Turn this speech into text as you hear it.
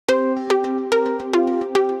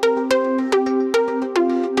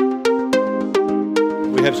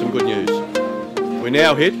we have some good news. We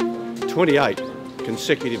now hit 28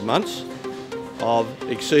 consecutive months of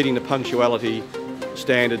exceeding the punctuality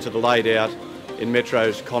standards that are laid out in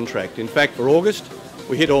Metro's contract. In fact, for August,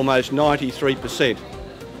 we hit almost 93%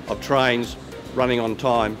 of trains running on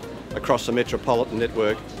time across the metropolitan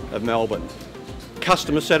network of Melbourne.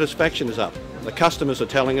 Customer satisfaction is up. The customers are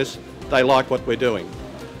telling us they like what we're doing.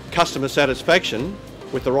 Customer satisfaction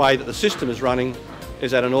with the way that the system is running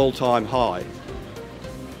is at an all-time high.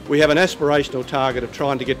 We have an aspirational target of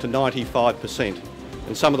trying to get to 95%,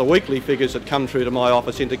 and some of the weekly figures that come through to my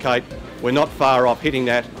office indicate we're not far off hitting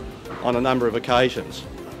that on a number of occasions.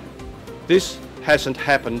 This hasn't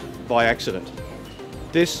happened by accident.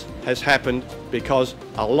 This has happened because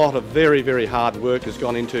a lot of very, very hard work has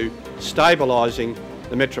gone into stabilising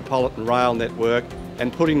the Metropolitan Rail network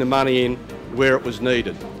and putting the money in where it was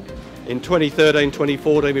needed. In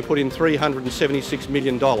 2013-2014 we put in $376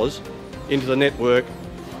 million into the network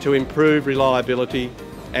to improve reliability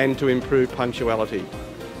and to improve punctuality.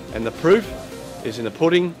 And the proof is in the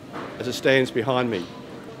pudding as it stands behind me.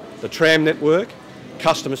 The tram network,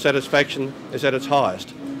 customer satisfaction is at its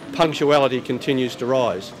highest. Punctuality continues to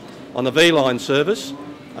rise. On the V-Line service,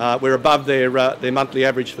 we're above their monthly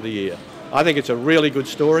average for the year. I think it's a really good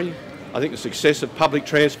story. I think the success of Public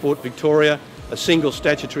Transport Victoria, a single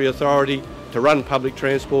statutory authority to run public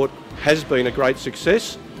transport, has been a great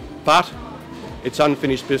success, but it's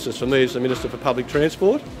unfinished business for me as the Minister for Public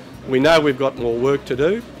Transport. We know we've got more work to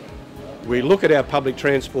do. We look at our public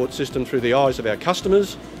transport system through the eyes of our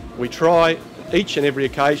customers. We try each and every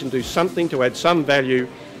occasion do something to add some value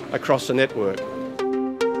across the network.